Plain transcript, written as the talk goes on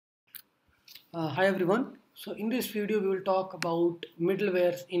Hi everyone. So in this video we will talk about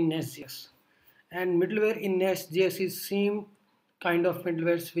middlewares in NestJS. And middleware in NestJS is same kind of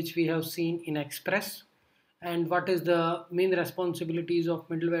middlewares which we have seen in Express. And what is the main responsibilities of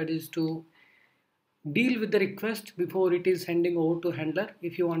middleware is to deal with the request before it is sending over to handler.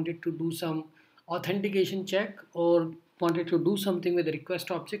 If you wanted to do some authentication check or wanted to do something with the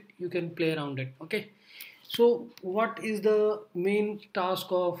request object, you can play around it. Okay. So what is the main task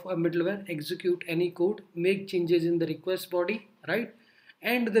of a middleware? Execute any code, make changes in the request body, right?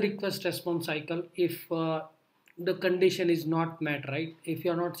 And the request response cycle if the condition is not met, right? If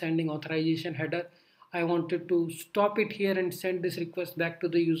you are not sending authorization header, I wanted to stop it here and send this request back to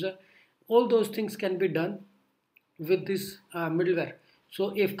the user. All those things can be done with this middleware.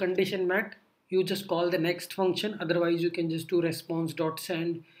 So if condition met, you just call the next function. Otherwise, you can just do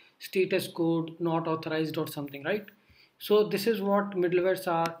response.send status code not authorized or something, right? So this is what middlewares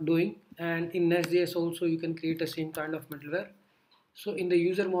are doing, and in NestJS also you can create a same kind of middleware. So in the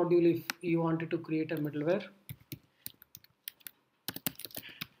user module, if you wanted to create a middleware,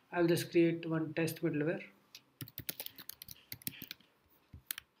 I'll just create one test middleware.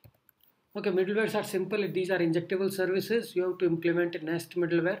 Okay, middlewares are simple. These are injectable services. You have to implement a nest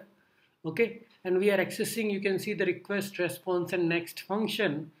middleware. Okay, and we are accessing, you can see the request, response and next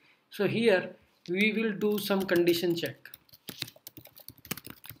function. So here we will do some condition check.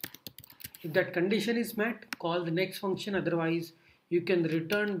 If that condition is met, call the next function. Otherwise, you can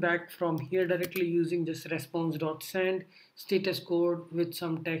return back from here directly using just response.send status code with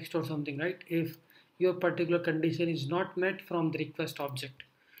some text or something, right? If your particular condition is not met from the request object.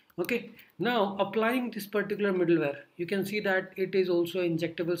 Okay, now applying this particular middleware, you can see that it is also an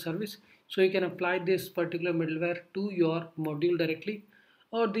injectable service. So you can apply this particular middleware to your module directly,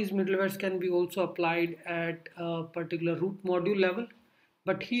 or these middlewares can be also applied at a particular root module level.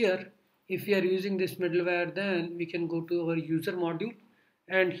 But here, if we are using this middleware, then we can go to our user module,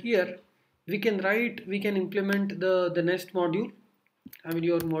 and here we can implement the nest module. I mean,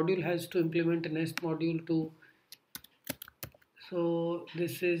 your module has to implement a nest module to. So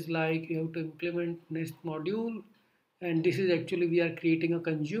this is like you have to implement nest module, and this is actually we are creating a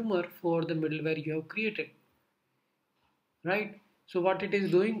consumer for the middleware you have created, right? So what it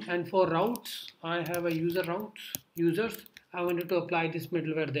is doing, and for routes, I have a users. I wanted to apply this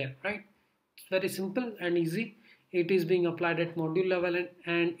middleware there, right? It's very simple and easy. It is being applied at module level,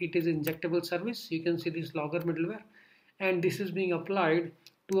 and it is injectable service. You can see this logger middleware, and this is being applied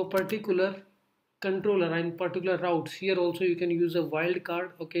to a particular controller and particular routes. Here also you can use a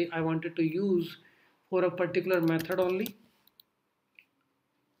wildcard. Okay, I wanted to use for a particular method only.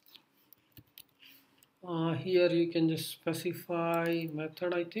 Here you can just specify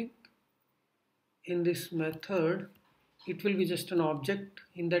method. I think in this method it will be just an object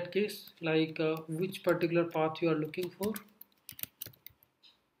in that case, like which particular path you are looking for.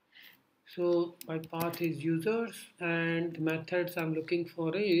 So my path is users, and the methods I'm looking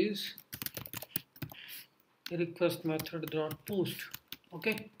for is request method dot post.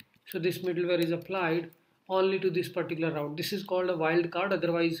 Okay, so this middleware is applied only to this particular route. This is called a wildcard.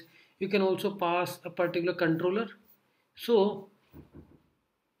 Otherwise, you can also pass a particular controller. So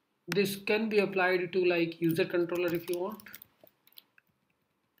this can be applied to like user controller if you want.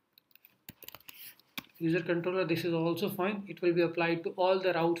 User controller, this is also fine. It will be applied to all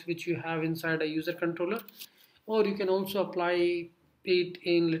the routes which you have inside a user controller, or you can also apply it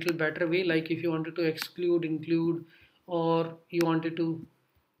in little better way, like if you wanted to exclude, include, or you wanted to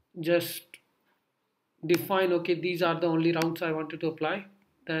just define, okay, these are the only routes I wanted to apply,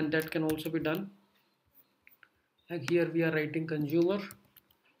 then that can also be done. Like here we are writing consumer.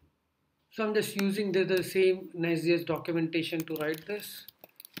 So I'm just using the same NestJS documentation to write this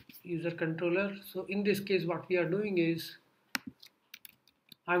user controller. So in this case, what we are doing is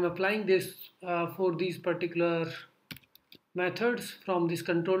I'm applying this for these particular methods from this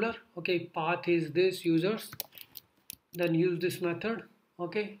controller. Okay, path is this users, then use this method.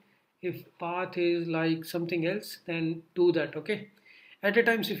 Okay, if path is like something else, then do that. Okay, at a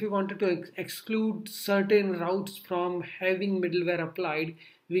times if you wanted to exclude certain routes from having middleware applied,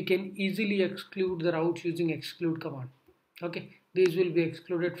 we can easily exclude the routes using exclude command. Okay, these will be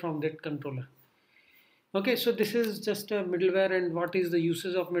excluded from that controller. Okay, so this is just a middleware, and what is the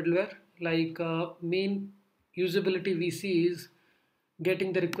uses of middleware? Like main usability we see is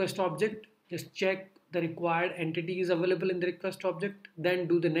getting the request object, just check the required entity is available in the request object, then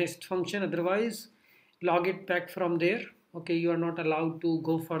do the nest function. Otherwise, log it back from there. Okay, you are not allowed to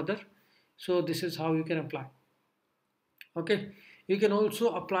go further. So this is how you can apply. Okay, you can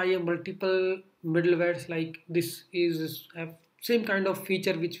also apply a multiple middlewares, like this is same kind of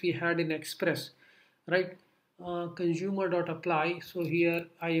feature which we had in Express, right? Consumer.apply. So here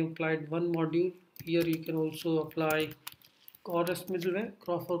I applied one module. Here you can also apply chorus middleware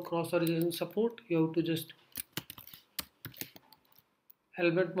for cross origin support. You have to just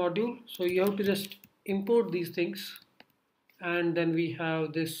element module. So you have to just import these things, and then we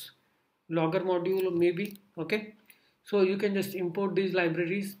have this logger module maybe. Okay, so you can just import these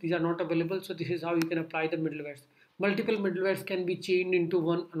libraries. These are not available, so this is how you can apply the middlewares. Multiple middlewares can be chained into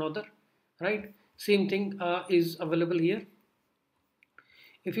one another, right? Same thing is available here.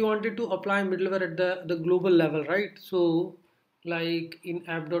 If you wanted to apply middleware at the global level, right? So like in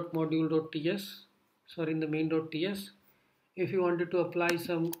app.module.ts, sorry, in the main.ts, if you wanted to apply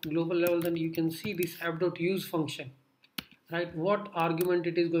some global level, then you can see this app.use function, right? What argument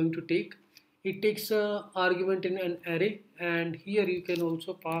it is going to take. It takes a argument in an array, and here you can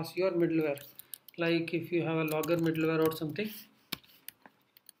also pass your middleware. Like if you have a logger middleware or something,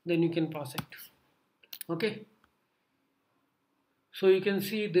 then you can pass it. Okay, so you can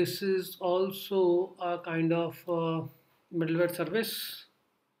see this is also a kind of middleware service.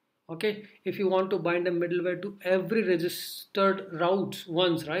 Okay, if you want to bind a middleware to every registered routes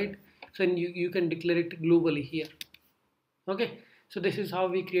once, right? So you can declare it globally here. Okay, so this is how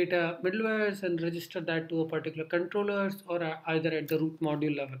we create a middleware and register that to a particular controllers or either at the root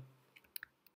module level.